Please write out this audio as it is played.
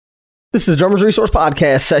This is the Drummers Resource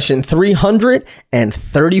Podcast, session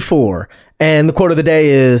 334. And the quote of the day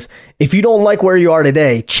is, if you don't like where you are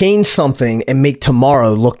today, change something and make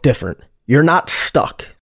tomorrow look different. You're not stuck.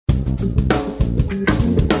 You're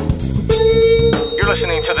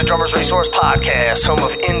listening to the Drummers Resource Podcast, home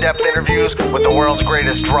of in-depth interviews with the world's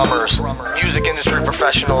greatest drummers, music industry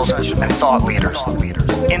professionals, and thought leaders.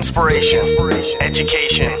 Inspiration,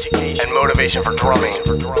 education, and motivation for drumming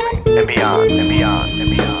and beyond, and beyond,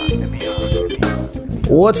 and beyond.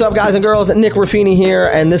 What's up, guys and girls? Nick Ruffini here,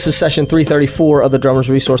 and this is session 334 of the Drummers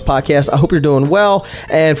Resource Podcast. I hope you're doing well,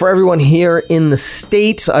 and for everyone here in the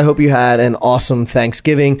States, I hope you had an awesome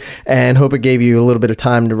Thanksgiving, and hope it gave you a little bit of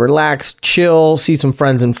time to relax, chill, see some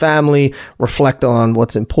friends and family, reflect on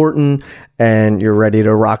what's important, and you're ready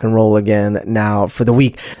to rock and roll again now for the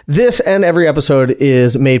week. This and every episode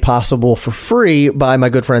is made possible for free by my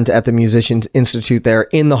good friends at the Musicians Institute there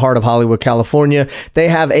in the heart of Hollywood, California. They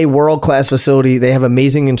have a world-class facility. They have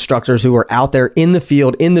amazing instructors who are out there in the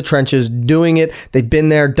field, in the trenches, doing it. They've been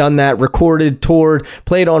there, done that, recorded, toured,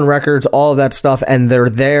 played on records, all of that stuff, and they're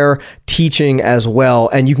there teaching as well.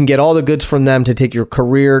 And you can get all the goods from them to take your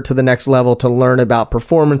career to the next level, to learn about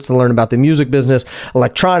performance, to learn about the music business,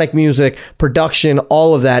 electronic music, production.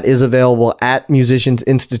 All of that is available at Musicians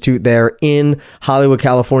Institute there in Hollywood,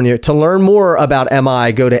 California. To learn more about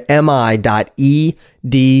MI, go to mi.edu.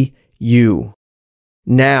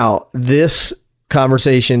 Now, this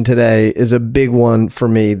conversation today is a big one for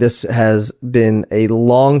me. This has been a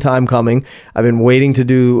long time coming. I've been waiting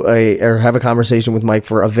to have a conversation with Mike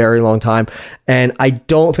for a very long time. And I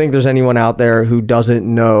don't think there's anyone out there who doesn't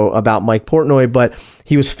know about Mike Portnoy, but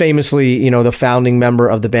he was famously, the founding member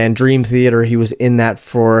of the band Dream Theater. He was in that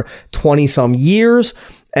for 20 some years.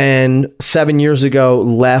 And 7 years ago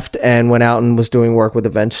left and went out and was doing work with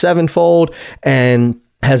Avenged Sevenfold and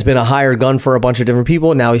has been a hired gun for a bunch of different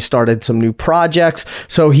people. Now he started some new projects.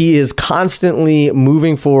 So he is constantly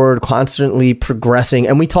moving forward, constantly progressing.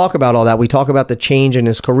 And we talk about all that. We talk about the change in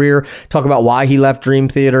his career, talk about why he left Dream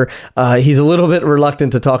Theater. He's a little bit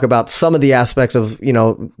reluctant to talk about some of the aspects of,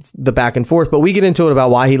 the back and forth, but we get into it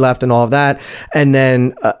about why he left and all of that. And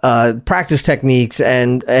then practice techniques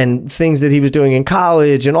and things that he was doing in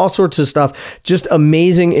college and all sorts of stuff. Just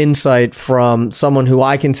amazing insight from someone who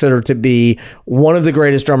I consider to be one of the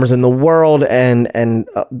greatest drummers in the world, and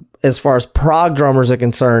as far as prog drummers are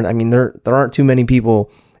concerned, I mean there aren't too many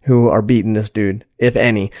people who are beating this dude, if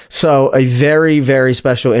any. So a very, very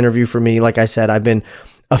special interview for me. Like I said, I've been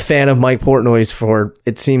a fan of Mike Portnoy's for,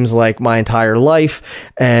 it seems like, my entire life,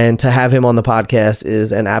 and to have him on the podcast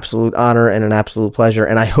is an absolute honor and an absolute pleasure,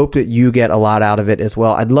 and I hope that you get a lot out of it as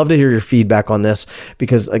well. I'd love to hear your feedback on this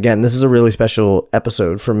because, again, this is a really special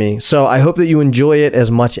episode for me. So I hope that you enjoy it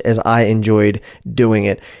as much as I enjoyed doing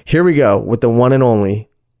it. Here we go with the one and only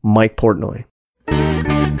Mike Portnoy.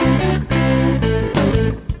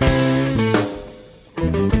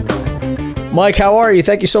 Mike, how are you?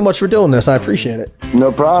 Thank you so much for doing this. I appreciate it.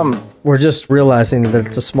 No problem. We're just realizing that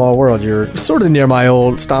it's a small world. You're sort of near my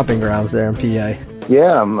old stomping grounds there in PA.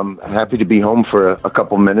 Yeah, I'm happy to be home for a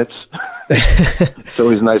couple minutes. It's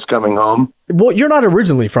always nice coming home. Well, you're not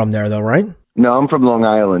originally from there, though, right? No, I'm from Long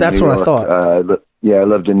Island. That's New what York. I thought. I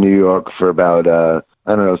lived in New York for about,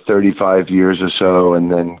 35 years or so,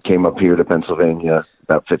 and then came up here to Pennsylvania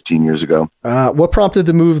about 15 years ago. What prompted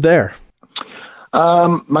the move there?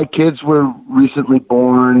 My kids were recently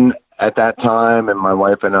born at that time, and my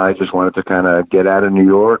wife and I just wanted to kind of get out of New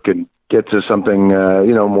York and get to something,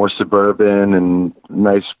 more suburban and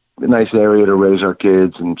nice area to raise our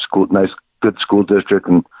kids, and good school district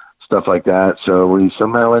and stuff like that. So we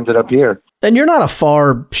somehow ended up here. And you're not a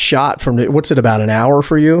far shot from it. What's it, about an hour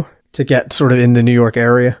for you to get sort of in the New York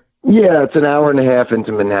area? Yeah, it's an hour and a half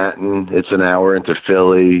into Manhattan. It's an hour into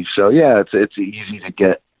Philly. So yeah, it's easy to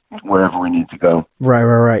get wherever we need to go.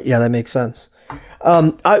 Right. Yeah, that makes sense.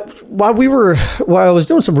 While I was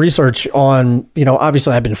doing some research on,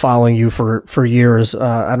 obviously I've been following you for years.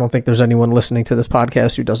 I don't think there's anyone listening to this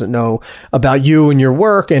podcast who doesn't know about you and your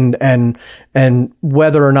work, and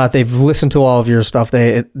whether or not they've listened to all of your stuff,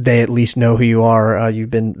 they at least know who you are.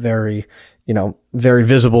 You've been very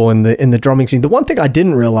visible in the drumming scene. The one thing I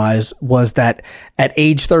didn't realize was that at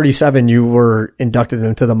age 37, you were inducted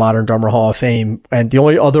into the Modern Drummer Hall of Fame, and the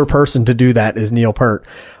only other person to do that is Neil Peart.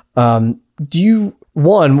 What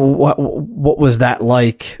was that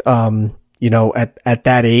like, at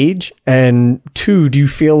that age? And two, do you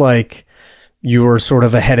feel like you were sort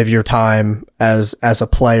of ahead of your time as a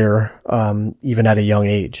player, even at a young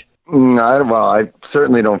age? I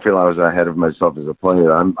certainly don't feel I was ahead of myself as a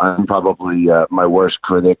player. I'm probably my worst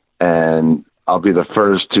critic, and I'll be the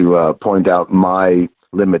first to point out my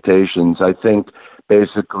limitations. I think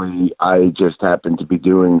basically I just happened to be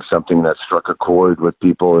doing something that struck a chord with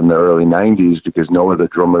people in the early 90s because no other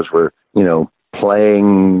drummers were,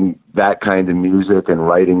 playing that kind of music and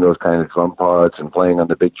writing those kind of drum parts and playing on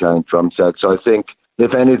the big giant drum set. So I think,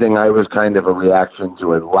 if anything, I was kind of a reaction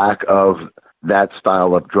to a lack of that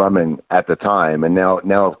style of drumming at the time. And now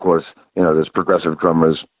of course, there's progressive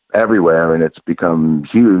drummers everywhere and it's become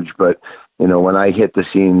huge. But, when I hit the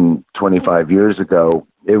scene 25 years ago,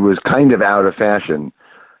 it was kind of out of fashion.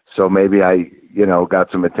 So maybe I, got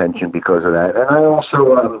some attention because of that. And I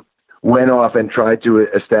also went off and tried to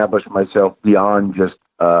establish myself beyond just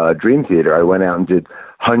Dream Theater. I went out and did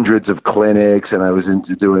hundreds of clinics, and I was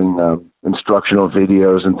into doing instructional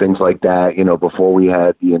videos and things like that, before we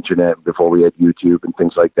had the internet, before we had YouTube and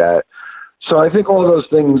things like that. So I think all those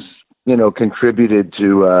things, contributed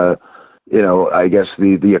to, I guess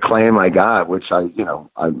the acclaim I got, which I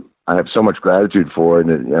have so much gratitude for,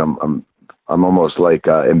 and I'm almost like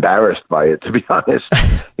embarrassed by it, to be honest.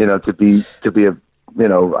 to be a,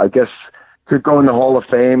 I guess could go in the Hall of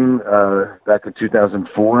Fame back in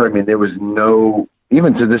 2004. I mean, there was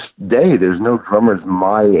even to this day, there's no drummers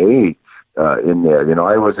my age in there.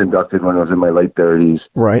 I was inducted when I was in my late 30s.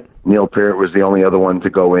 Right. Neil Peart was the only other one to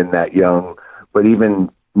go in that young. But even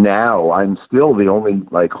now, I'm still the only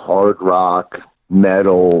hard rock,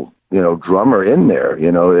 metal, drummer in there.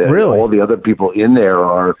 Really? All the other people in there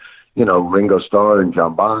are, Ringo Starr and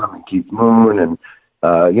John Bonham and Keith Moon and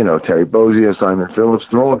Terry Bozzio, Simon Phillips.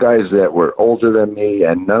 They're all guys that were older than me,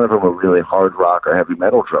 and none of them were really hard rock or heavy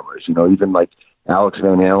metal drummers. Even like Alex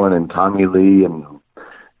Van Halen and Tommy Lee and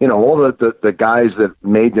all the guys that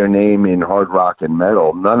made their name in hard rock and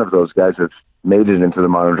metal. None of those guys have made it into the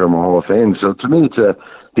Modern Drummer Hall of Fame. So to me, it's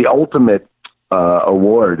the ultimate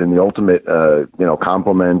award and the ultimate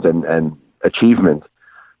compliment and achievement.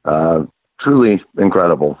 Truly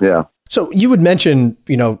incredible. Yeah. So you would mention,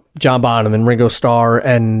 John Bonham and Ringo Starr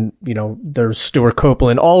and, there's Stuart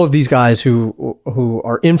Copeland, all of these guys who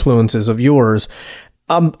are influences of yours.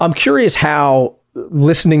 I'm curious how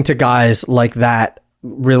listening to guys like that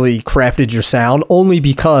really crafted your sound, only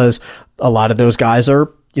because a lot of those guys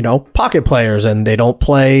are, pocket players and they don't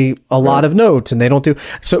play a lot of notes and they don't do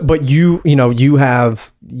so, but you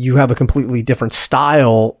have a completely different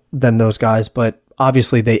style than those guys, but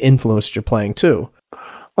obviously they influenced your playing too.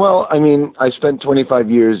 Well, I mean, I spent 25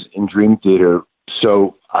 years in Dream Theater,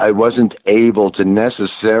 so I wasn't able to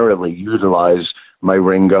necessarily utilize my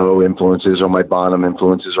Ringo influences or my Bonham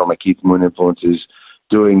influences or my Keith Moon influences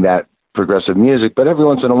doing that progressive music. But every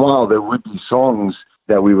once in a while, there would be songs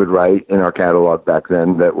that we would write in our catalog back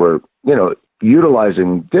then that were,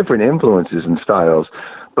 utilizing different influences and styles.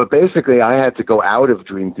 But basically, I had to go out of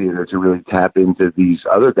Dream Theater to really tap into these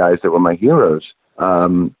other guys that were my heroes.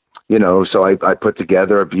 So I put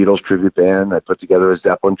together a Beatles tribute band. I put together a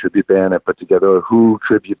Zeppelin tribute band. I put together a Who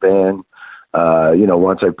tribute band.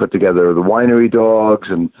 Once I put together the Winery Dogs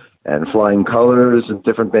and Flying Colors and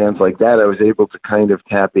different bands like that, I was able to kind of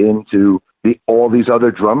tap into all these other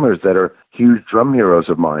drummers that are huge drum heroes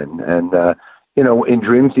of mine. And, in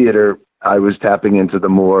Dream Theater, I was tapping into the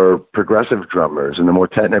more progressive drummers and the more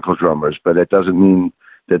technical drummers, but it doesn't mean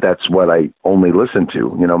that that's what I only listen to.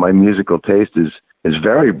 My musical taste is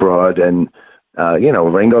very broad, and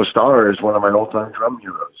Ringo Starr is one of my all-time drum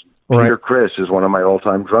heroes. Right. Peter Criss is one of my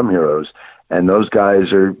all-time drum heroes, and those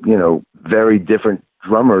guys are very different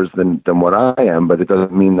drummers than what I am, but it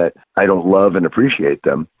doesn't mean that I don't love and appreciate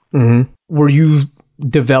them. Mm-hmm. Were you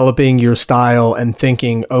developing your style and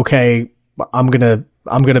thinking, okay, I'm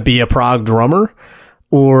gonna be a prog drummer?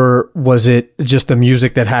 Or was it just the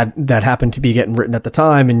music that happened to be getting written at the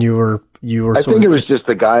time, and you were? I think it was just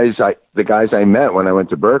the guys I met when I went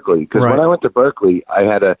to Berklee. Because when I went to Berklee, I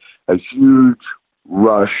had a huge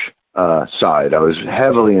Rush side. I was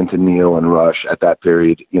heavily into Neil and Rush at that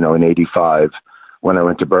period, in '85 when I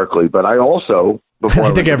went to Berklee. But I also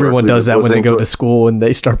I think everyone does that when they go to school and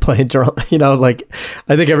they start playing drum. I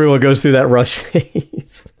think everyone goes through that Rush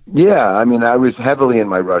phase. Yeah, I mean, I was heavily in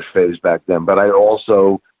my Rush phase back then, but I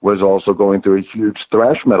also was going through a huge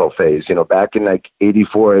thrash metal phase. Back in like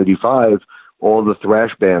 84, 85, all the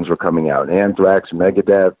thrash bands were coming out. Anthrax,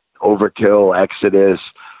 Megadeth, Overkill, Exodus,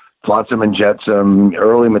 Flotsam and Jetsam,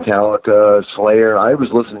 early Metallica, Slayer. I was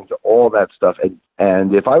listening to all that stuff.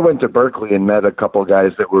 And if I went to Berklee and met a couple of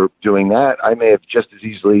guys that were doing that, I may have just as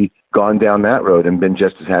easily gone down that road and been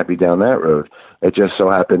just as happy down that road. It just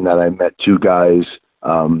so happened that I met two guys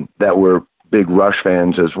that were big Rush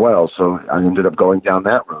fans as well. So I ended up going down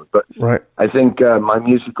that road. But right. I think my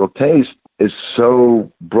musical taste is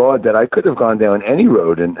so broad that I could have gone down any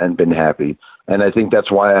road and been happy. And I think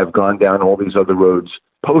that's why I've gone down all these other roads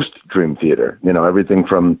post Dream Theater. You know, everything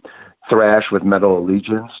from thrash with Metal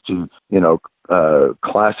Allegiance to, you know,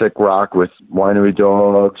 classic rock with Winery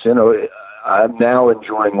Dogs. You know, I'm now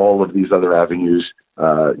enjoying all of these other avenues,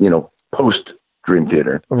 you know, post Dream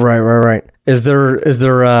Theater. Right. Is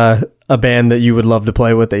there a band that you would love to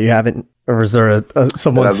play with that you haven't, or is there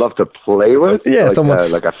someone I'd love to play with? Yeah,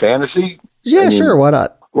 like a fantasy. Yeah, sure. Why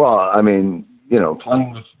not? Well, I mean, you know,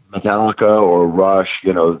 playing with Metallica or Rush,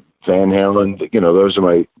 you know, Van Halen, you know, those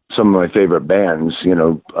are some of my favorite bands, you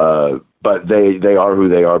know, but they are who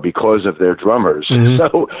they are because of their drummers. Mm-hmm.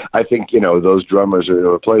 So I think, you know, those drummers are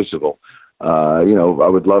irreplaceable. You know, I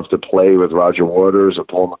would love to play with Roger Waters or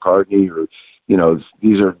Paul McCartney, or, you know,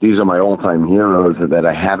 these are my all-time heroes that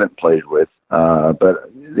I haven't played with.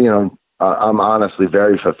 But, you know, I'm honestly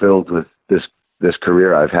very fulfilled with this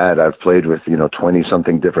career I've had. I've played with, you know,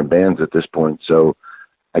 20-something different bands at this point. So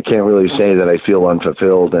I can't really say that I feel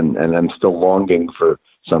unfulfilled and I'm still longing for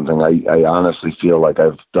something. I honestly feel like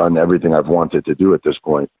I've done everything I've wanted to do at this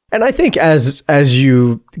point. And I think as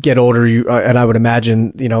you get older, and I would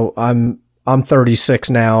imagine, you know, I'm 36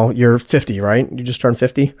 now. You're 50, right? You just turned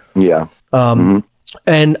 50? Yeah. Mm-hmm.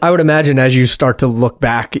 And I would imagine as you start to look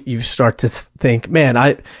back, you start to think, man,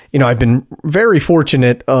 I've been very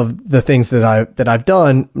fortunate of the things that I've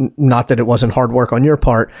done. Not that it wasn't hard work on your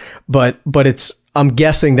part, but I'm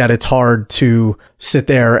guessing that it's hard to sit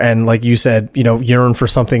there and, like you said, you know, yearn for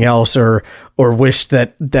something else or wish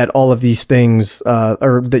that all of these things,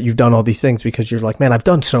 or that you've done all these things, because you're like, man, I've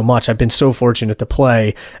done so much. I've been so fortunate to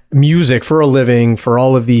play music for a living for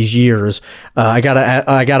all of these years. I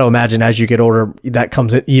gotta imagine as you get older, that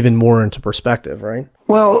comes even more into perspective, right?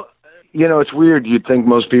 Well, you know, it's weird. You'd think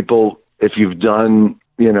most people, if you've done,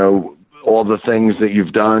 you know, all the things that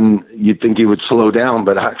you've done, you'd think you would slow down,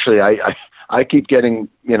 but actually I keep getting,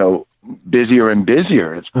 you know, busier and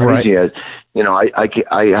busier. It's crazy. Right. You know,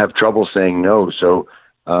 I have trouble saying no. So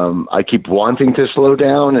I keep wanting to slow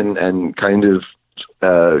down and kind of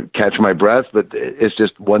catch my breath, but it's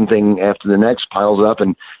just one thing after the next piles up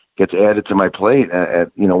and gets added to my plate.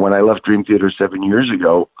 You know, when I left Dream Theater 7 years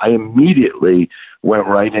ago, I immediately went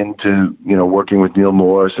right into, you know, working with Neil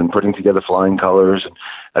Morse and putting together Flying Colors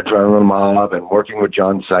and Adrenaline Mob and working with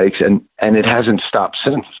John Sykes. And it hasn't stopped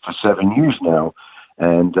since for 7 years now.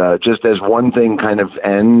 And just as one thing kind of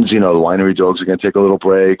ends, you know, the Winery Dogs are going to take a little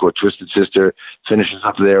break, or Twisted Sister finishes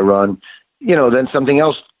up their run, you know, then something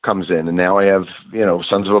else comes in. And now I have, you know,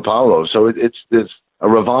 Sons of Apollo. So it's a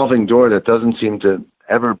revolving door that doesn't seem to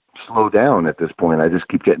ever slow down at this point. I just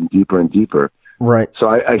keep getting deeper and deeper. Right.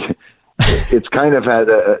 So it's kind of had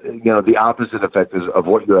the opposite effect of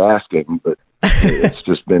what you're asking, but it's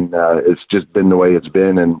just been the way it's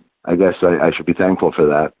been, and I guess I should be thankful for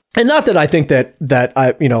that. And not that I think that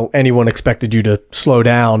I, you know, anyone expected you to slow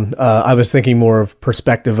down. I was thinking more of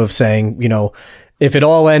perspective of saying, you know, if it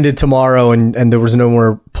all ended tomorrow and there was no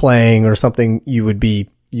more playing or something, you would be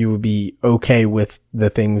okay with the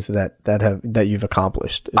things that you've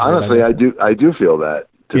accomplished. Honestly, I do feel that.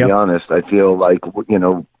 To be honest, I feel like, you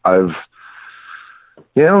know, I've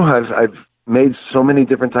made so many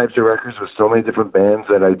different types of records with so many different bands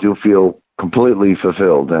that I do feel completely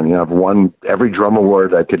fulfilled. And, you know, I've won every drum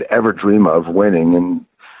award I could ever dream of winning. And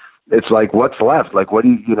it's like, what's left? Like, what do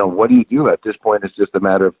you do at this point? It's just a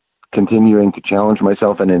matter of continuing to challenge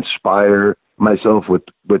myself and inspire myself with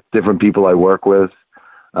different people I work with.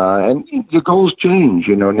 And your goals change,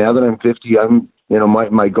 you know. Now that I'm 50, you know,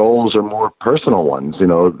 my goals are more personal ones, you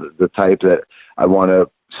know, the type that I want to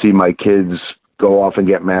see my kids go off and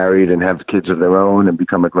get married and have kids of their own and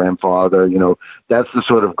become a grandfather. You know, that's the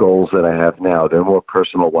sort of goals that I have now. They're more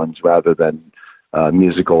personal ones rather than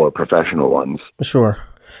musical or professional ones. Sure.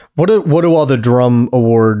 What do all the drum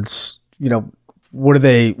awards, you know, what do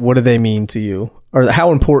they mean to you? Or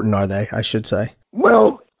how important are they, I should say?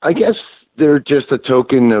 Well, I guess they're just a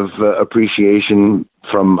token of appreciation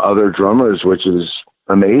from other drummers, which is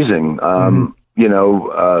amazing. You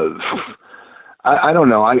know, I don't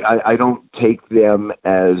know. I don't take them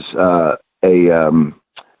as I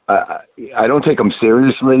don't take them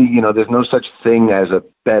seriously. You know, there's no such thing as a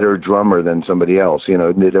better drummer than somebody else. You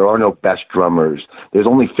know, there are no best drummers. There's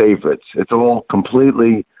only favorites. It's all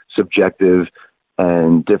completely subjective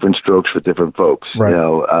and different strokes for different folks. Right. You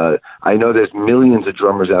know, I know there's millions of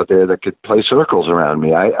drummers out there that could play circles around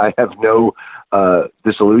me. I have no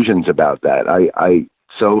disillusions about that.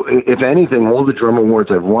 So if anything, all the drum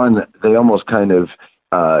awards I've won, they almost kind of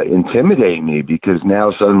intimidate me, because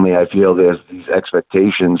now suddenly I feel there's these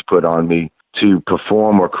expectations put on me to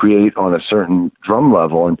perform or create on a certain drum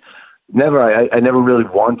level. And I never really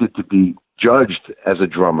wanted to be judged as a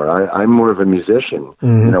drummer. I'm more of a musician.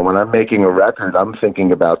 You know, when I'm making a record, I'm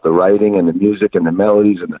thinking about the writing and the music and the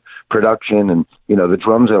melodies and the production, and you know, the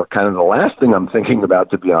drums are kind of the last thing I'm thinking about,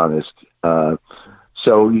 to be honest.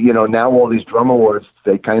 So, you know, now all these drum awards,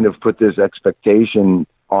 they kind of put this expectation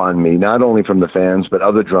on me, not only from the fans, but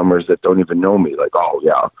other drummers that don't even know me. Like, oh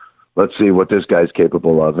yeah, let's see what this guy's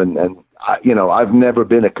capable of. And I, you know, I've never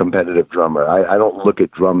been a competitive drummer. I don't look at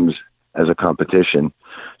drums as a competition.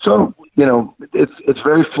 So, you know, it's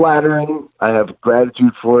very flattering. I have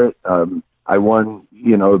gratitude for it. I won,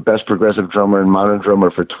 you know, Best Progressive Drummer and Modern Drummer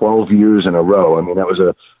for 12 years in a row. I mean, that was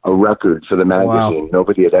a record for the magazine. Wow.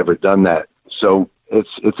 Nobody had ever done that. So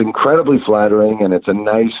it's incredibly flattering, and it's a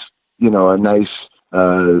nice, you know,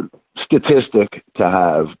 statistic to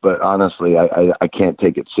have. But honestly, I can't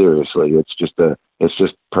take it seriously. It's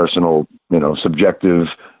just personal, you know, subjective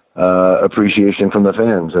appreciation from the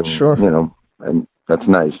fans, and sure, you know, and that's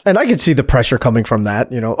nice. And I could see the pressure coming from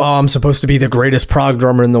that, you know, oh, I'm supposed to be the greatest prog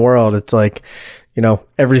drummer in the world. It's like, you know,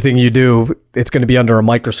 everything you do, it's going to be under a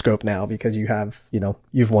microscope now because you have, you know,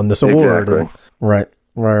 you've won this award. Exactly. Right.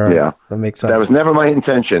 Yeah. That makes sense. That was never my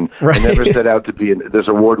intention. Right. I never set out to be this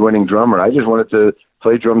award-winning drummer. I just wanted to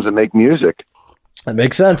play drums and make music. That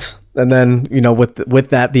makes sense. And then, you know, with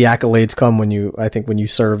that, the accolades come when you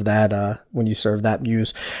serve that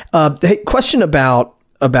muse. Hey, question about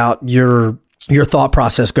your thought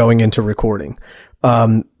process going into recording.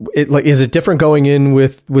 Is it different going in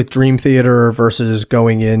with Dream Theater versus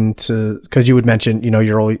going into, because you would mention, you know,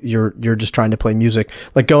 you're just trying to play music,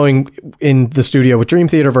 like going in the studio with Dream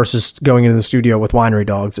Theater versus going into the studio with Winery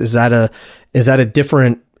Dogs. Is that a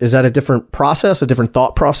different process, a different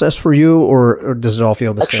thought process for you, or does it all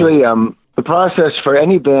feel the same? Actually, the process for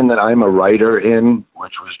any band that I'm a writer in,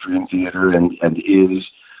 which was Dream Theater and is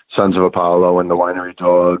Sons of Apollo and the Winery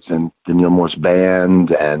Dogs and the Neil Morse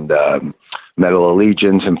Band and Metal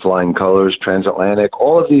Allegiance and Flying Colors, Transatlantic,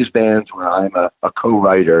 all of these bands where I'm a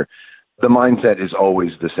co-writer, the mindset is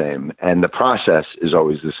always the same and the process is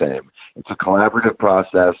always the same. It's a collaborative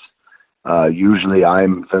process. Usually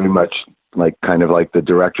I'm very much kind of like the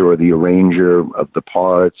director or the arranger of the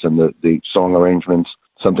parts and the song arrangements,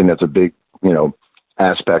 something that's a big, you know,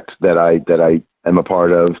 aspect that I am a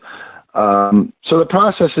part of. So the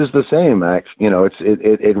process is the same. You know,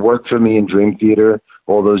 it worked for me in Dream Theater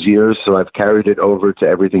all those years, so I've carried it over to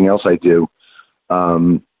everything else I do.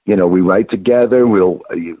 You know, we write together.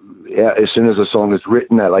 As soon as a song is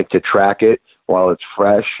written, I like to track it while it's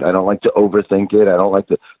fresh. I don't like to overthink it. I don't like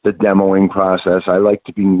the demoing process. I like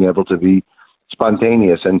to be able to be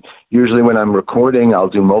spontaneous. And usually when I'm recording, I'll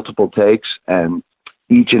do multiple takes, and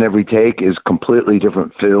each and every take is completely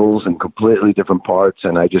different fills and completely different parts,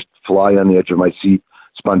 and I just fly on the edge of my seat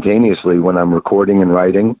spontaneously when I'm recording and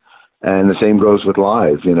writing. And the same goes with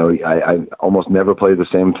live. You know, I almost never play the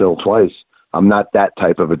same fill twice. I'm not that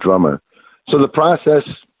type of a drummer. So the process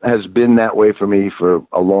has been that way for me for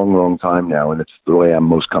a long, long time now, and it's the way I'm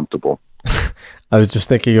most comfortable. I was just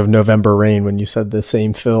thinking of November Rain when you said the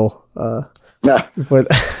same fill. Yeah.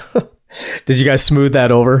 Did you guys smooth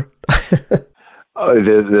that over?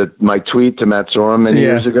 My tweet to Matt Sorum many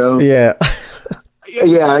years ago? Yeah.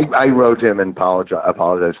 Yeah, I wrote him and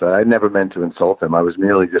apologized for that. I never meant to insult him. I was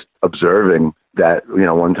merely just observing that, you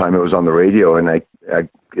know, one time it was on the radio and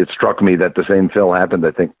it struck me that the same fill happened.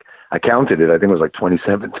 I think I counted it. I think it was like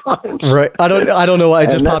 27 times. Right. I don't know why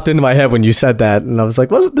it just popped into my head when you said that. And I was like,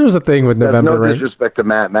 there's a thing with November Rain. No disrespect to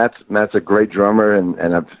Matt. Matt's a great drummer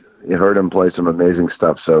and I've heard him play some amazing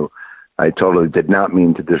stuff. So I totally did not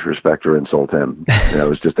mean to disrespect or insult him. It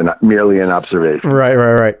was just merely an observation.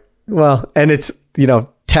 Right. Well, and it's, you know,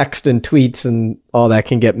 text and tweets and all that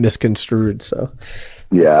can get misconstrued. So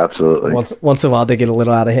yeah, absolutely. Once in a while they get a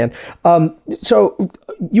little out of hand. So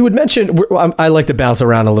you would mention, I like to bounce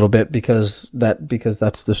around a little bit because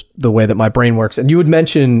that's the way that my brain works. And you would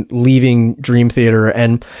mention leaving Dream Theater,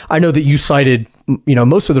 and I know that you cited, you know,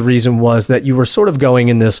 most of the reason was that you were sort of going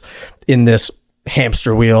in this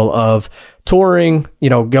hamster wheel of touring, you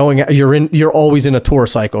know, you're always in a tour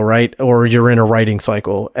cycle, right? Or you're in a writing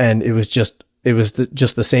cycle, and it was just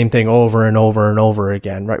the same thing over and over and over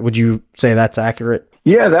again, right? Would you say that's accurate?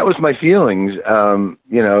 Yeah, that was my feelings.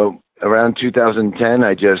 You know, around 2010,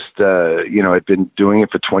 I just, you know, I'd been doing it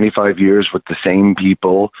for 25 years with the same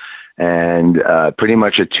people, and pretty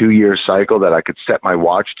much a 2-year cycle that I could set my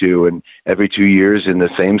watch to, and every 2 years in the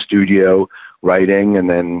same studio writing, and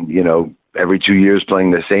then, you know, every 2 years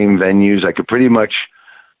playing the same venues. I could pretty much,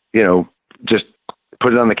 you know, just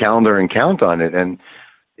put it on the calendar and count on it. And,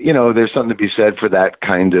 you know, there's something to be said for that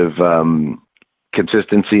kind of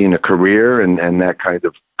consistency in a career and that kind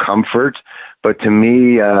of comfort. But to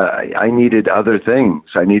me, I needed other things.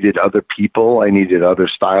 I needed other people. I needed other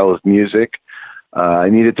style of music. I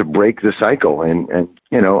needed to break the cycle. And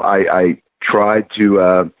I tried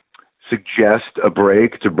to suggest a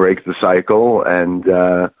break to break the cycle. And,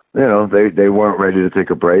 they weren't ready to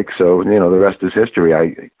take a break. So, the rest is history.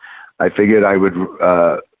 I figured I would,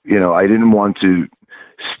 I didn't want to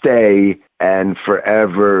stay and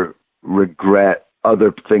forever regret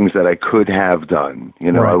other things that I could have done.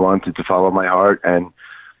 Right. I wanted to follow my heart and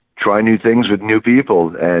try new things with new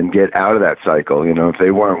people and get out of that cycle. If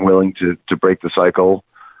they weren't willing to break the cycle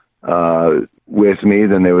with me,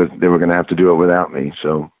 then they were going to have to do it without me.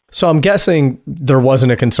 So I'm guessing there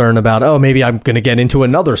wasn't a concern about, maybe I'm going to get into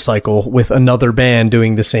another cycle with another band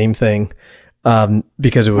doing the same thing.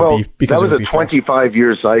 Because it would that was a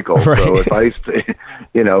 25-year cycle. Right. So if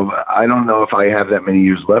I don't know if I have that many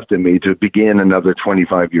years left in me to begin another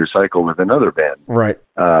 25-year cycle with another band. Right.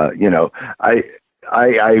 I've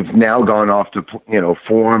now gone off to,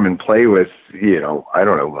 form and play with, 6,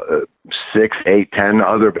 8, 10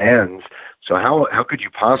 other bands. So how could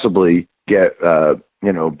you possibly get,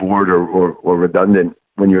 bored or redundant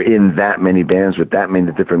when you're in that many bands with that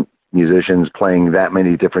many different musicians playing that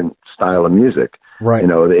many different style of music? Right.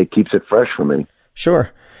 It keeps it fresh for me.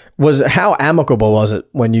 Sure. How amicable was it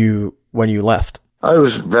when you left? It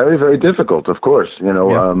was very, very difficult, of course.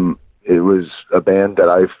 It was a band that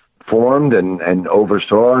I formed and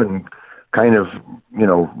oversaw and kind of,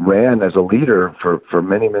 ran as a leader for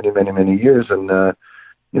many, many, many, many years. And,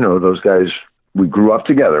 those guys, we grew up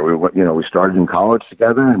together. We started in college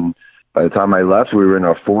together. And by the time I left, we were in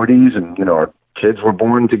our 40s and, our kids were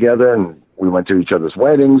born together and we went to each other's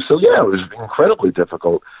weddings. So yeah, it was incredibly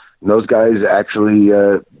difficult. And those guys actually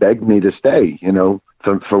begged me to stay,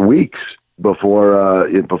 for weeks before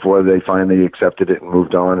they finally accepted it and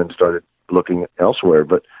moved on and started looking elsewhere.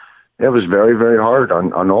 But it was very, very hard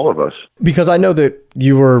on all of us. Because I know that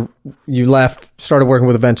you left, started working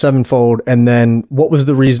with Avenged Sevenfold, and then what was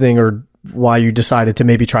the reasoning or why you decided to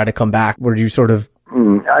maybe try to come back? Were you sort of...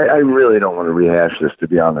 I really don't want to rehash this, to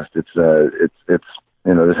be honest. It's this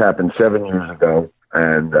happened 7 years ago,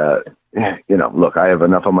 and look, I have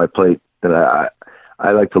enough on my plate that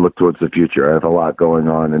I like to look towards the future. I have a lot going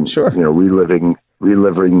on, and sure, reliving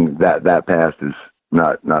that past is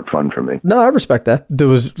not fun for me. No, I respect that. There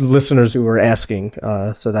was listeners who were asking,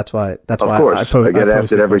 so that's why. Of course, I get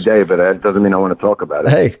asked it every day, but that doesn't mean I want to talk about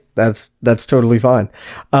it. Hey, that's totally fine.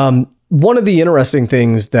 One of the interesting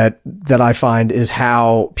things that I find is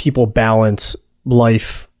how people balance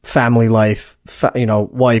life, family life,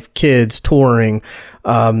 wife, kids, touring.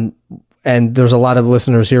 And there's a lot of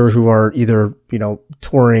listeners here who are either,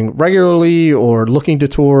 touring regularly or looking to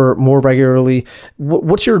tour more regularly.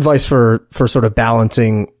 What's your advice for sort of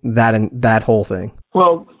balancing that and that whole thing?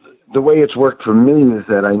 Well, the way it's worked for me is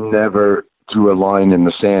that I never drew a line in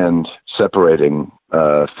the sand separating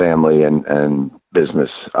family and business.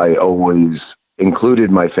 I always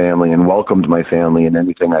included my family and welcomed my family in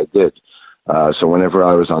anything I did. So whenever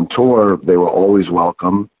I was on tour, they were always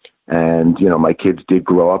welcome. And, my kids did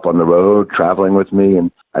grow up on the road traveling with me.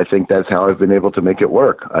 And I think that's how I've been able to make it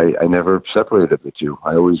work. I never separated the two.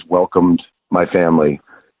 I always welcomed my family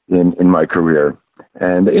in my career.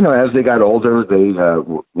 And, as they got older, they,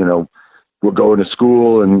 were going to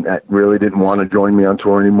school and really didn't want to join me on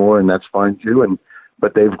tour anymore. And that's fine too.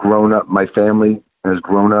 But they've grown up. My family has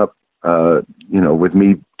grown up, with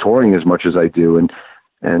me touring as much as I do.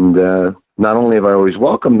 And not only have I always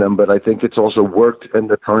welcomed them, but I think it's also worked in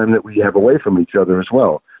the time that we have away from each other as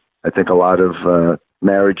well. I think a lot of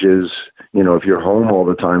marriages, if you're home all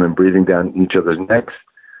the time and breathing down each other's necks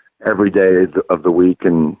every day of the week,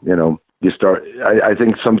 and, you start, I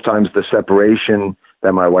think sometimes the separation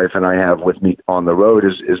that my wife and I have with me on the road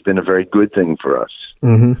has been a very good thing for us.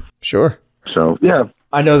 Mm-hmm. Sure. So, yeah.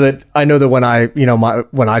 I know that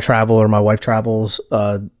when I travel or my wife travels,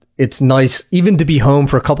 it's nice even to be home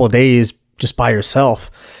for a couple of days just by yourself.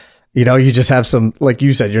 You just have some, like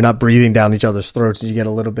you said, you're not breathing down each other's throats, and you get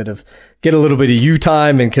a little bit of you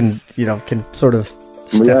time and can sort of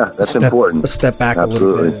important. Step back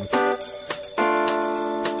Absolutely. A little bit.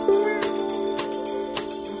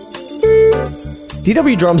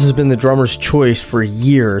 DW Drums has been the drummer's choice for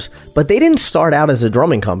years, but they didn't start out as a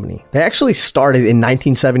drumming company. They actually started in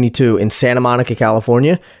 1972 in Santa Monica,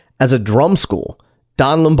 California, as a drum school.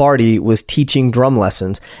 Don Lombardi was teaching drum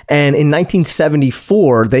lessons, and in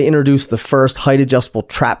 1974, they introduced the first height-adjustable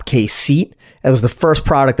trap case seat. It was the first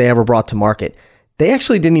product they ever brought to market. They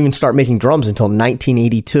actually didn't even start making drums until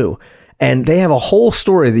 1982. And they have a whole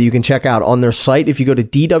story that you can check out on their site. If you go to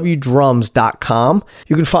dwdrums.com,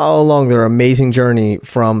 you can follow along their amazing journey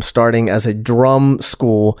from starting as a drum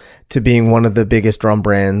school to being one of the biggest drum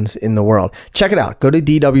brands in the world. Check it out. Go to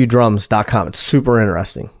dwdrums.com. It's super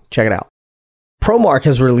interesting. Check it out. ProMark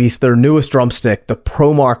has released their newest drumstick, the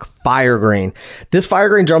ProMark Firegrain. This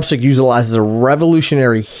Firegrain drumstick utilizes a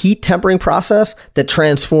revolutionary heat tempering process that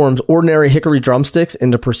transforms ordinary hickory drumsticks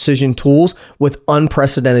into precision tools with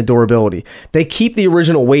unprecedented durability. They keep the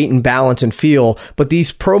original weight and balance and feel, but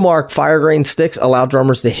these ProMark Firegrain sticks allow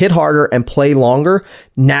drummers to hit harder and play longer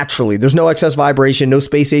naturally. There's no excess vibration, no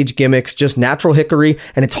space age gimmicks, just natural hickory,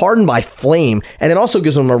 and it's hardened by flame, and it also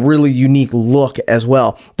gives them a really unique look as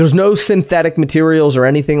well. There's no synthetic materials or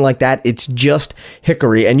anything like that. It's just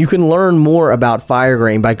hickory, and you can learn more about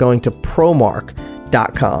Firegrain by going to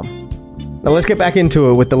promark.com. Now let's get back into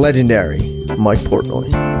it with the legendary Mike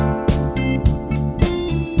Portnoy.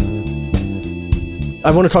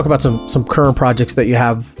 I want to talk about some current projects that you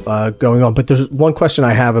have going on, but there's one question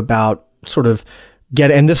I have about sort of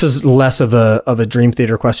and this is less of a Dream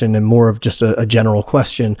Theater question and more of just a general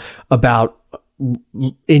question about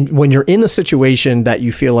when you're in a situation that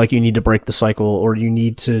you feel like you need to break the cycle or you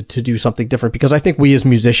need to do something different, because I think we as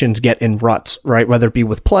musicians get in ruts, right? Whether it be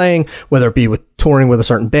with playing, whether it be with touring with a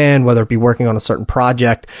certain band, whether it be working on a certain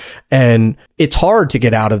project. And it's hard to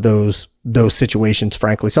get out of those situations,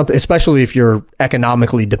 frankly, especially if you're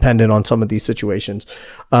economically dependent on some of these situations.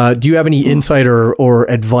 Do you have any insight or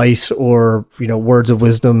advice or, words of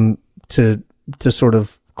wisdom to sort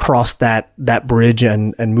of cross that bridge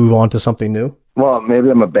and move on to something new? Well, maybe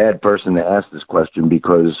I'm a bad person to ask this question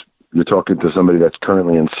because you're talking to somebody that's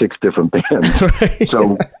currently in 6 different bands. Right.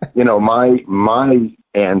 So, my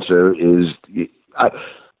answer is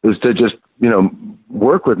to just,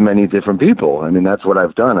 work with many different people. I mean, that's what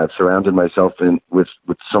I've done. I've surrounded myself with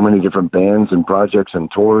so many different bands and projects and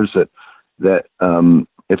tours that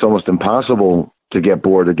it's almost impossible to get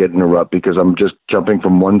bored or get in a rut because I'm just jumping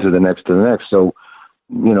from one to the next to the next. So,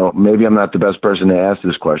 maybe I'm not the best person to ask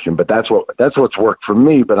this question, but that's what's worked for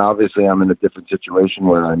me. But obviously I'm in a different situation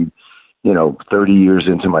where I'm, 30 years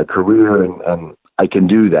into my career and I can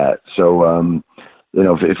do that. So,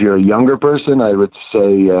 if you're a younger person, I would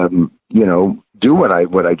say, do what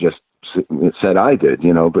I just said I did,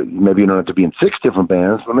 but maybe you don't have to be in 6 different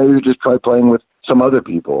bands, but maybe you just try playing with some other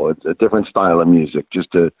people. It's a different style of music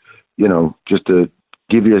just to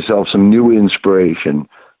give yourself some new inspiration.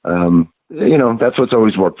 That's what's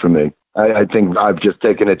always worked for me. I think I've just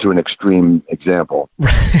taken it to an extreme example.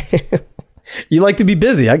 You like to be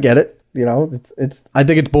busy. I get it. I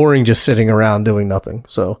think it's boring just sitting around doing nothing.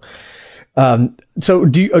 So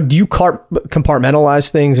do you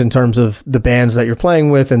compartmentalize things in terms of the bands that you're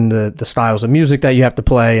playing with and the styles of music that you have to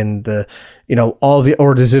play and all of it,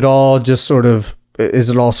 or is it all sort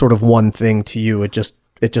of one thing to you? It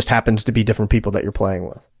just happens to be different people that you're playing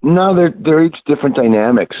with. No, they're each different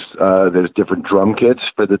dynamics. There's different drum kits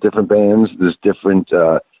for the different bands. There's different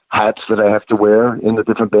hats that I have to wear in the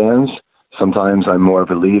different bands. Sometimes I'm more of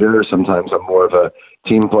a leader. Sometimes I'm more of a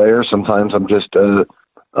team player. Sometimes I'm just a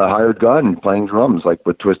hired gun playing drums, like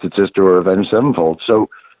with Twisted Sister or Avenged Sevenfold. So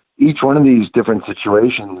each one of these different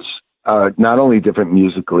situations are not only different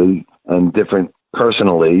musically and different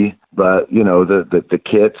personally, but the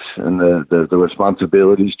kits and the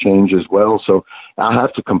responsibilities change as well. So I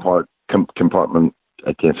have to compartment.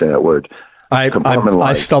 I can't say that word.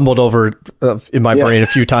 I stumbled over it in my brain a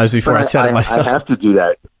few times before I said it myself. I have to do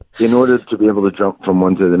that in order to be able to jump from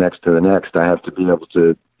one to the next to the next. I have to be able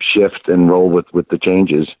to shift and roll with the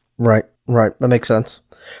changes. Right. That makes sense.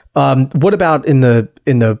 What about in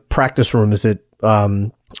the practice room? Is it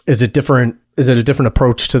different? Is it a different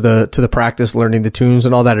approach to the practice, learning the tunes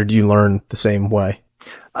and all that, or do you learn the same way?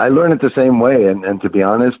 I learn it the same way, and to be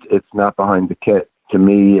honest, it's not behind the kit. To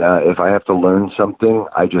me, if I have to learn something,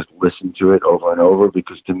 I just listen to it over and over,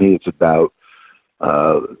 because to me it's about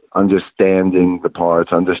understanding the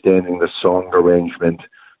parts, understanding the song arrangement.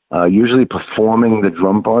 Usually performing the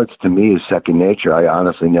drum parts, to me, is second nature. I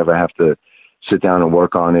honestly never have to sit down and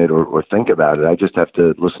work on it or think about it. I just have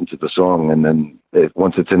to listen to the song, and then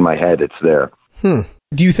once it's in my head, it's there.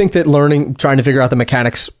 Do you think that trying to figure out the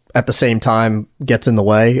mechanics at the same time gets in the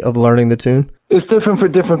way of learning the tune? It's different for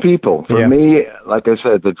different people. For me, like I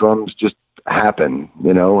said, the drums just happen.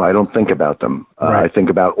 I don't think about them. Right. I think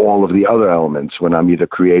about all of the other elements when I'm either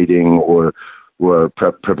creating or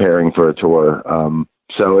preparing for a tour.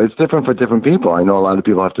 So it's different for different people. I know a lot of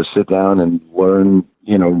people have to sit down and learn,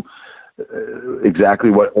 exactly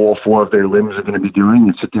what all four of their limbs are going to be doing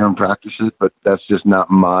and sit there and practice it, but that's just not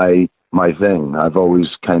my thing. I've always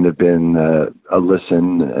kind of been a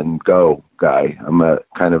listen and go guy. I'm a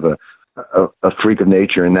kind of a freak of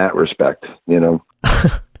nature in that respect, you know.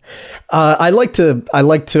 I like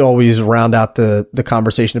to always round out the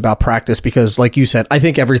conversation about practice because, like you said, I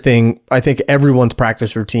think everyone's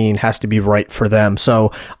practice routine has to be right for them.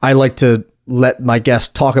 So I like to let my guests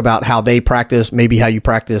talk about how they practice, maybe how you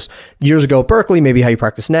practice years ago at Berklee, maybe how you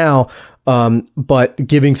practice now, but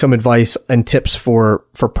giving some advice and tips for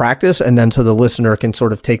practice, and then so the listener can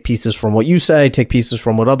sort of take pieces from what you say, take pieces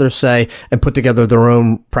from what others say, and put together their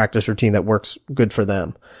own practice routine that works good for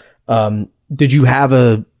them. Did you have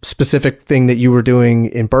a specific thing that you were doing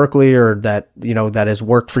in Berklee, or that, you know, that has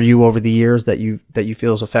worked for you over the years that you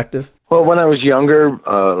feel is effective? Well, when I was younger,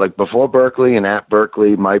 like before Berklee and at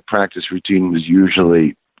Berklee, my practice routine was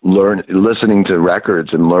usually listening to records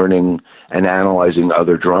and learning and analyzing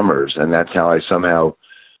other drummers. And that's how I somehow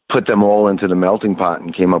put them all into the melting pot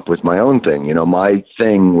and came up with my own thing. You know, my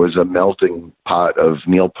thing was a melting pot of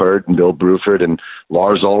Neil Peart and Bill Bruford and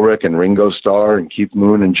Lars Ulrich and Ringo Starr and Keith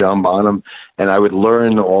Moon and John Bonham. And I would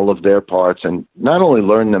learn all of their parts, and not only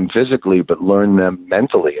learn them physically, but learn them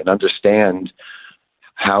mentally and understand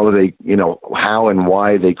how they, you know, how and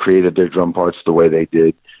why they created their drum parts the way they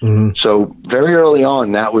did. Mm-hmm. So very early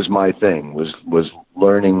on, that was my thing, was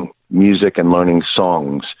learning music and learning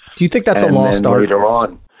songs. Do you think that's a lost art? Later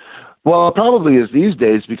on, well, it probably is these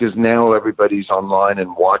days, because now everybody's online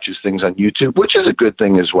and watches things on YouTube, which is a good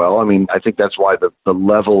thing as well. I mean, I think that's why the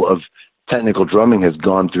level of technical drumming has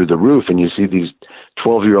gone through the roof, and you see these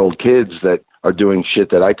 12-year-old kids that are doing shit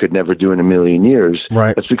that I could never do in a million years.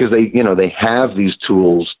 Right. It's because they have these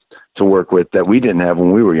tools to work with that we didn't have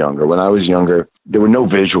when we were younger. When I was younger, there were no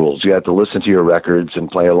visuals. You had to listen to your records and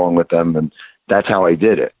play along with them, and that's how I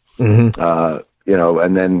did it. Mm-hmm.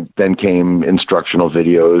 And then came instructional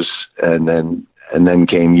videos, and then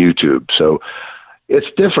came YouTube. So it's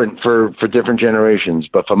different for different generations,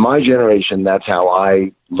 but for my generation, that's how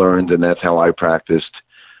I learned and that's how I practiced.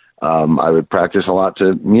 I would practice a lot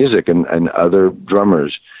to music and other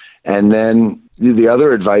drummers. And then the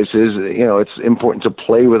other advice is, you know, it's important to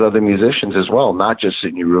play with other musicians as well, not just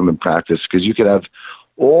sit in your room and practice, because you could have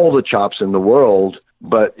all the chops in the world,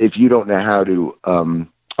 but if you don't know how to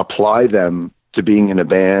apply them to being in a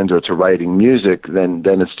band or to writing music, then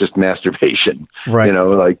it's just masturbation. Right. You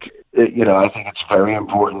know, I think it's very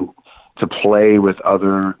important to play with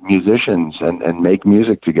other musicians and make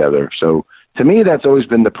music together. So to me, that's always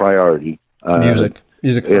been the priority. Music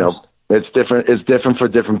first. You know, it's different for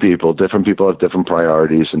different people. Different people have different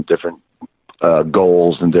priorities and different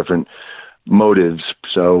goals and different motives.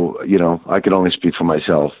 So, you know, I can only speak for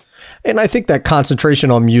myself. And I think that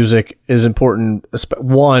concentration on music is important,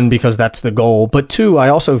 one, because that's the goal. But two, I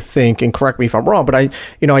also think, and correct me if I'm wrong, but I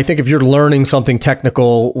think if you're learning something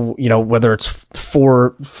technical, you know, whether it's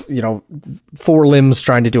four limbs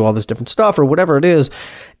trying to do all this different stuff or whatever it is,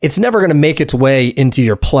 it's never going to make its way into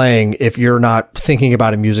your playing if you're not thinking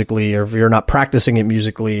about it musically, or if you're not practicing it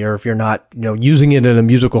musically, or if you're not, you know, using it in a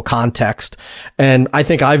musical context. And I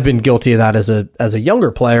think I've been guilty of that as a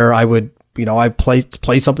younger player. I would, you know, I play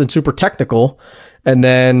something super technical, and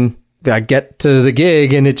then I get to the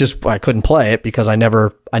gig and I couldn't play it because I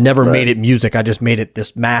never right. made it music. I just made it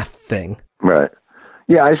this math thing. Right.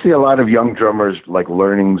 Yeah, I see a lot of young drummers like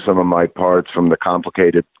learning some of my parts from the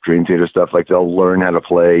complicated Dream Theater stuff. Like they'll learn how to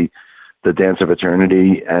play the Dance of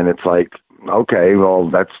Eternity, and it's like, okay, well,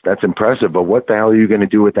 that's impressive, but what the hell are you going to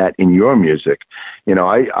do with that in your music? You know,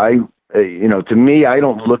 to me, I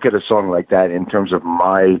don't look at a song like that in terms of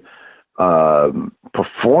my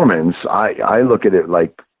performance. I look at it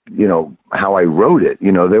like, you know, how I wrote it.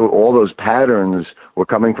 You know, all those patterns were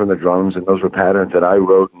coming from the drums, and those were patterns that I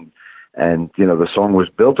wrote, and you know, the song was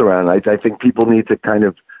built around. I think people need to kind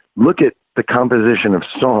of look at the composition of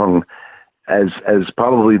song as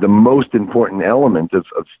probably the most important element of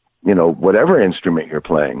you know, whatever instrument you're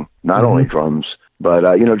playing, not mm-hmm. only drums, but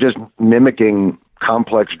you know, just mimicking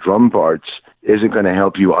complex drum parts isn't going to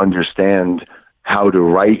help you understand how to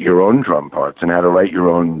write your own drum parts and how to write your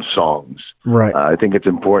own songs. Right. I think it's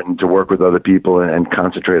important to work with other people and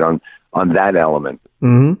concentrate on that element.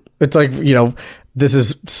 Mm-hmm. It's like, you know, this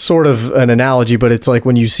is sort of an analogy, but it's like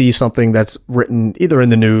when you see something that's written either in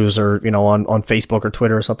the news or, on Facebook or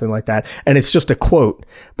Twitter or something like that, and it's just a quote,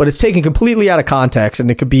 but it's taken completely out of context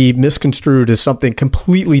and it could be misconstrued as something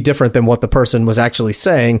completely different than what the person was actually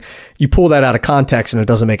saying. You pull that out of context and it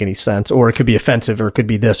doesn't make any sense, or it could be offensive, or it could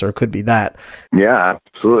be this, or it could be that. Yeah,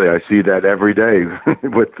 absolutely. I see that every day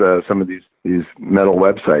with some of these metal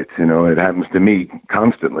websites. It happens to me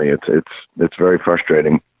constantly. It's very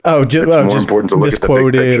frustrating. Just important to look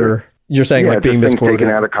misquoted, at the big picture. or you're saying like being misquoted,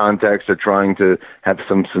 taken out of context, or trying to have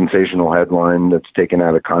some sensational headline that's taken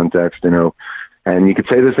out of context. And you could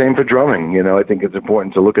say the same for drumming. I think it's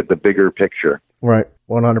important to look at the bigger picture. Right,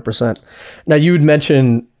 100%. Now, you would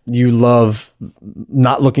mention you love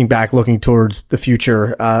not looking back, looking towards the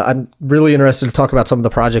future. I'm really interested to talk about some of the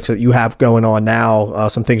projects that you have going on now,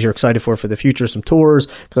 some things you're excited for the future, some tours,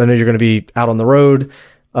 because I know you're going to be out on the road.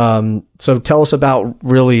 So tell us about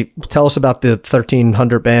the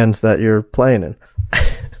 1,300 bands that you're playing in.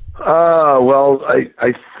 Well,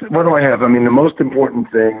 what do I have? I mean, the most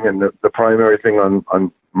important thing and the primary thing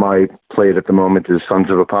on my plate at the moment is Sons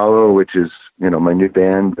of Apollo, which is, my new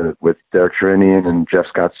band with Derek Sherinian and Jeff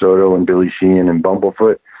Scott Soto and Billy Sheehan and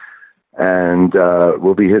Bumblefoot. And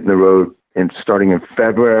we'll be hitting the road starting in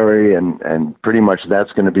February, and pretty much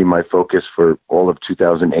that's going to be my focus for all of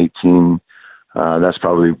 2018. That's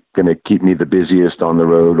probably going to keep me the busiest on the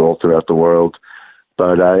road all throughout the world.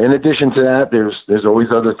 But in addition to that, there's always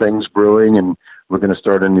other things brewing, and we're going to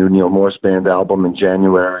start a new Neil Morse Band album in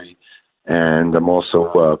January. And I'm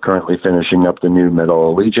also currently finishing up the new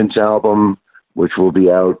Metal Allegiance album, which will be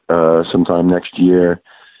out sometime next year.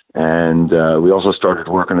 And we also started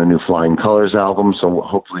work on a new Flying Colors album, so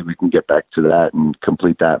hopefully we can get back to that and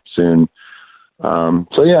complete that soon.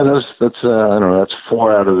 So yeah, that's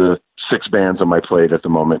 4 out of the 6 bands on my plate at the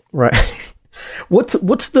moment. Right.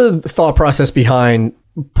 What's the thought process behind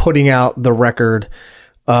putting out the record?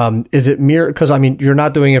 Is it because you're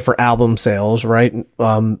not doing it for album sales, right?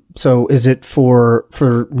 So is it for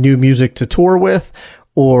new music to tour with,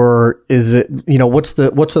 or is it, what's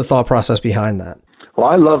the thought process behind that? Well,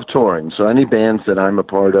 I love touring. So any bands that I'm a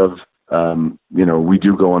part of, we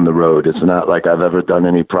do go on the road. It's not like I've ever done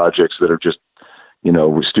any projects that are just,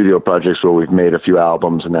 studio projects where we've made a few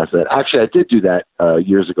albums and that's it. Actually, I did do that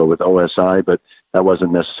years ago with OSI, but that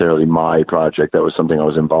wasn't necessarily my project. That was something I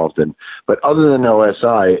was involved in. But other than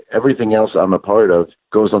OSI, everything else I'm a part of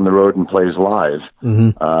goes on the road and plays live.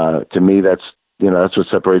 Mm-hmm. To me, that's what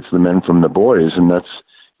separates the men from the boys. And that's,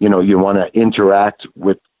 you want to interact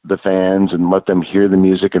with the fans and let them hear the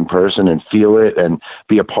music in person and feel it and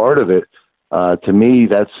be a part of it. To me,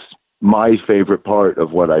 that's my favorite part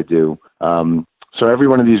of what I do. So every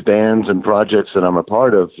one of these bands and projects that I'm a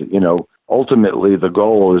part of, ultimately the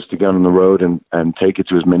goal is to get on the road and take it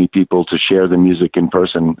to as many people to share the music in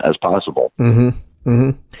person as possible. Mm-hmm.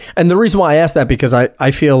 Mm-hmm. And the reason why I asked that, because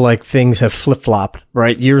I feel like things have flip-flopped,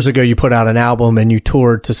 right? Years ago, you put out an album and you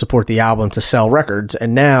toured to support the album to sell records.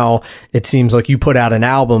 And now it seems like you put out an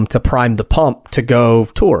album to prime the pump to go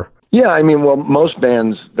tour. Yeah, most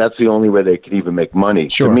bands, that's the only way they can even make money.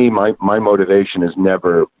 Sure. To me, my motivation is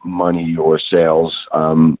never money or sales.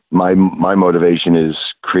 My motivation is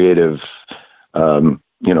creative,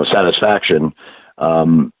 satisfaction.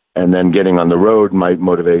 And then getting on the road, my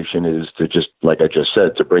motivation is to just, like I just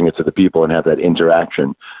said, to bring it to the people and have that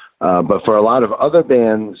interaction. But for a lot of other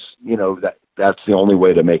bands, that's the only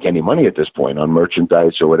way to make any money at this point on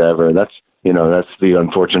merchandise or whatever. And that's the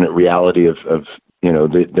unfortunate reality of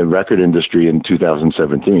the record industry in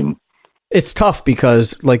 2017. It's tough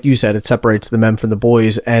because, like you said, it separates the men from the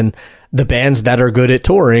boys, and the bands that are good at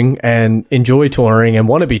touring and enjoy touring and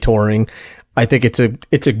want to be touring. I think it's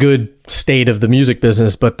a good state of the music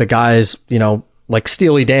business, but the guys, like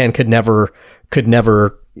Steely Dan could never,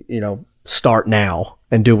 start now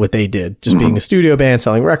and do what they did, just being a studio band,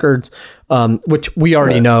 selling records, which we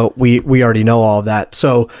already know. We already know all of that.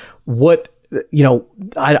 So what,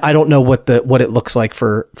 I don't know what it looks like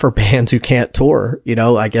for bands who can't tour.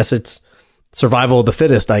 I guess it's survival of the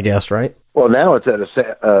fittest, I guess, right? Well, now it's at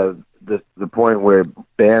the point where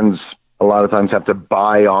bands a lot of times have to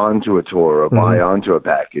buy onto a tour or buy onto a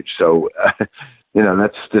package. So,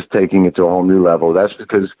 that's just taking it to a whole new level. That's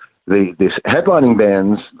because the headlining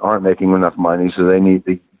bands aren't making enough money, so they need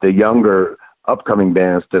the younger upcoming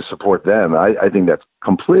bands to support them. I think that's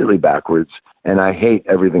completely backwards, and I hate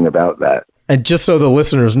everything about that. And just so the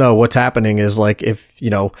listeners know, what's happening is, like, if,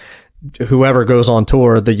 whoever goes on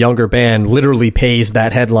tour, the younger band literally pays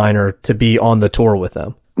that headliner to be on the tour with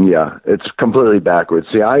them. Yeah, it's completely backwards.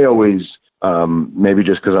 See, I always, maybe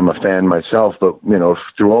just because I'm a fan myself, but,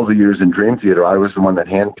 through all the years in Dream Theater, I was the one that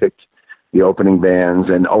handpicked the opening bands,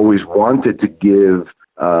 and always wanted to give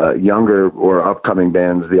younger or upcoming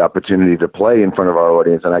bands the opportunity to play in front of our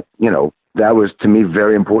audience. And that was to me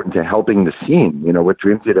very important to helping the scene. With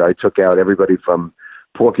Dream Theater, I took out everybody from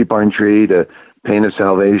Porcupine Tree to Pain of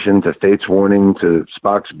Salvation to Fate's Warning to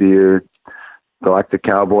Spock's Beard, Galactic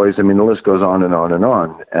Cowboys. I mean, the list goes on and on and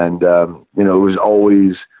on. And, it was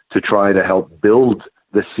always to try to help build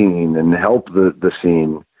the scene and help the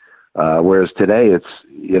scene. Whereas today it's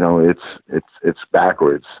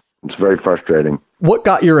backwards. It's very frustrating. What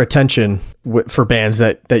got your attention for bands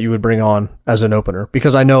that you would bring on as an opener?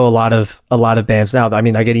 Because I know a lot of bands now. I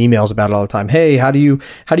mean, I get emails about it all the time. Hey, how do you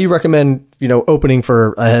recommend opening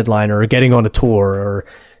for a headliner or getting on a tour or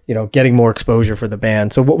getting more exposure for the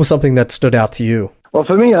band? So what was something that stood out to you? Well,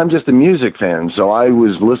 for me, I'm just a music fan, so I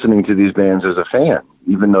was listening to these bands as a fan,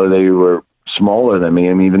 even though they were smaller than me.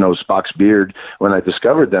 I mean, even though Spock's Beard, when I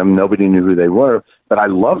discovered them, nobody knew who they were, but I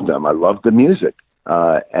loved them. I loved the music.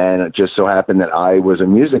 And it just so happened that I was a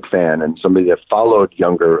music fan and somebody that followed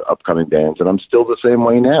younger upcoming bands. And I'm still the same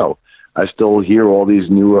way now. I still hear all these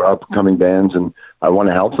newer upcoming bands and I want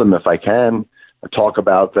to help them if I can, talk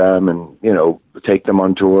about them and, take them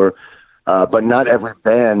on tour. But not every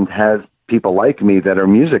band has people like me that are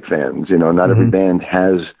music fans. Not every band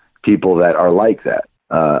has people that are like that.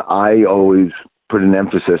 I always put an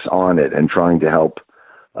emphasis on it and trying to help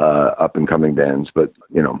up and coming bands, but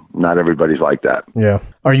not everybody's like that. Yeah.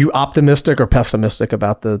 Are you optimistic or pessimistic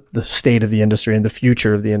about the state of the industry and the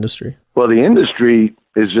future of the industry? Well, the industry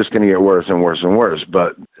is just going to get worse and worse and worse,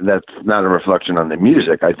 but that's not a reflection on the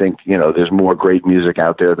music. I think, there's more great music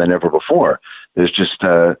out there than ever before. There's just,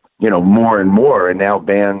 more and more, and now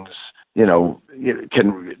bands,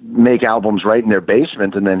 can make albums right in their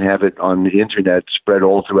basement and then have it on the internet spread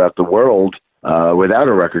all throughout the world without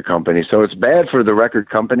a record company. So it's bad for the record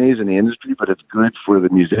companies and the industry, but it's good for the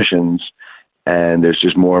musicians. And there's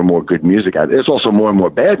just more and more good music out there. There's also more and more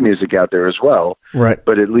bad music out there as well. Right.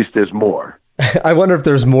 But at least there's more. I wonder if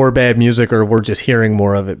there's more bad music or we're just hearing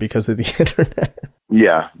more of it because of the internet.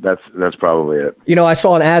 Yeah, that's probably it. I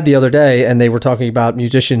saw an ad the other day and they were talking about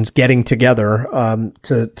musicians getting together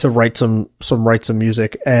to write some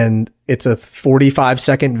music, and it's a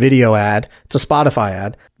 45-second video ad. It's a Spotify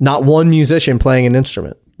ad. Not one musician playing an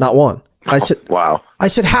instrument. Not one. I said, wow. I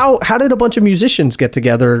said, how did a bunch of musicians get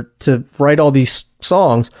together to write all these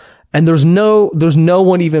songs? And there's no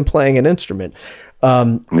one even playing an instrument.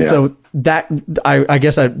 So that I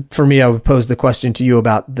guess for me, I would pose the question to you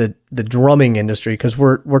about the drumming industry, because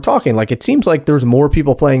we're talking like it seems like there's more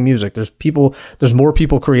people playing music. There's more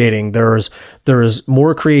people creating. There's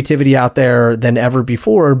more creativity out there than ever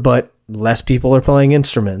before, but less people are playing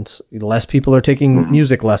instruments. Less people are taking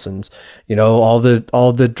music lessons. All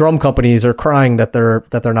the drum companies are crying that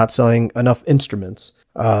they're not selling enough instruments.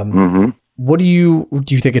 What do you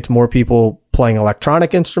think it's more people playing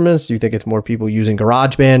electronic instruments? Do you think it's more people using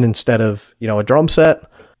GarageBand instead of, a drum set?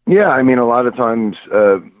 Yeah. I mean, a lot of times,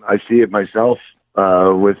 I see it myself,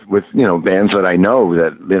 with bands that I know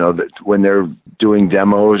that when they're doing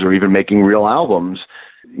demos or even making real albums,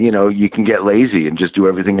 you can get lazy and just do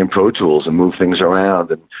everything in Pro Tools and move things around,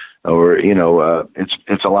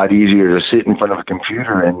 it's a lot easier to sit in front of a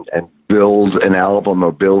computer and build an album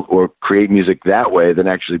or create music that way than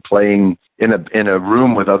actually playing in a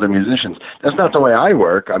room with other musicians. That's not the way I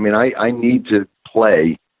work. I mean, I need to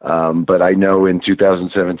play, but I know in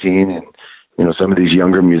 2017 and some of these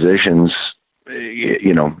younger musicians,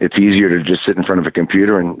 it's easier to just sit in front of a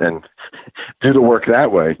computer and do the work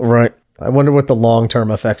that way. Right. I wonder what the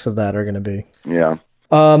long-term effects of that are going to be. Yeah.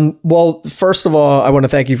 Well, first of all, I want to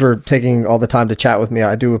thank you for taking all the time to chat with me.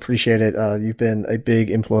 I do appreciate it. You've been a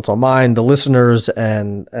big influence on mine, the listeners,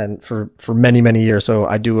 and for many, many years. So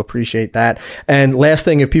I do appreciate that. And last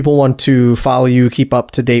thing, if people want to follow you, keep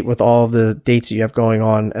up to date with all the dates you have going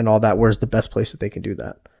on and all that, where's the best place that they can do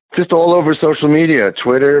that? Just all over social media,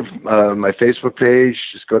 Twitter, my Facebook page.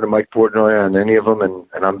 Just go to Mike Portnoy on any of them,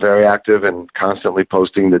 and I'm very active and constantly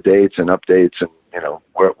posting the dates and updates. And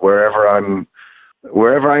wherever I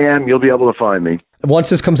am, you'll be able to find me. Once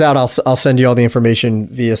this comes out, I'll send you all the information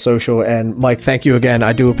via social. And Mike, thank you again.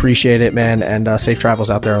 I do appreciate it, man. And safe travels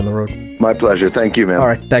out there on the road. My pleasure. Thank you, man. All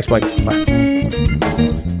right, thanks, Mike. Bye.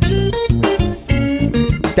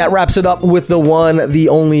 That wraps it up with the one, the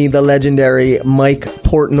only, the legendary Mike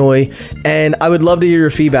Portnoy. And I would love to hear your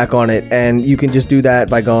feedback on it. And you can just do that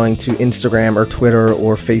by going to Instagram or Twitter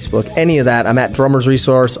or Facebook, any of that. I'm at Drummers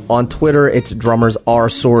Resource. On Twitter, it's Drummers R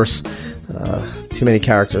Source. Too many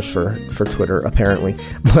characters for Twitter, apparently.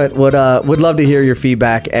 But would love to hear your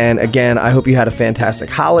feedback. And again, I hope you had a fantastic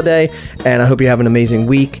holiday, and I hope you have an amazing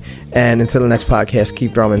week. And until the next podcast,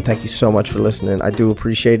 keep drumming. Thank you so much for listening. I do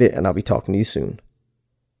appreciate it, and I'll be talking to you soon.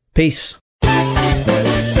 Peace.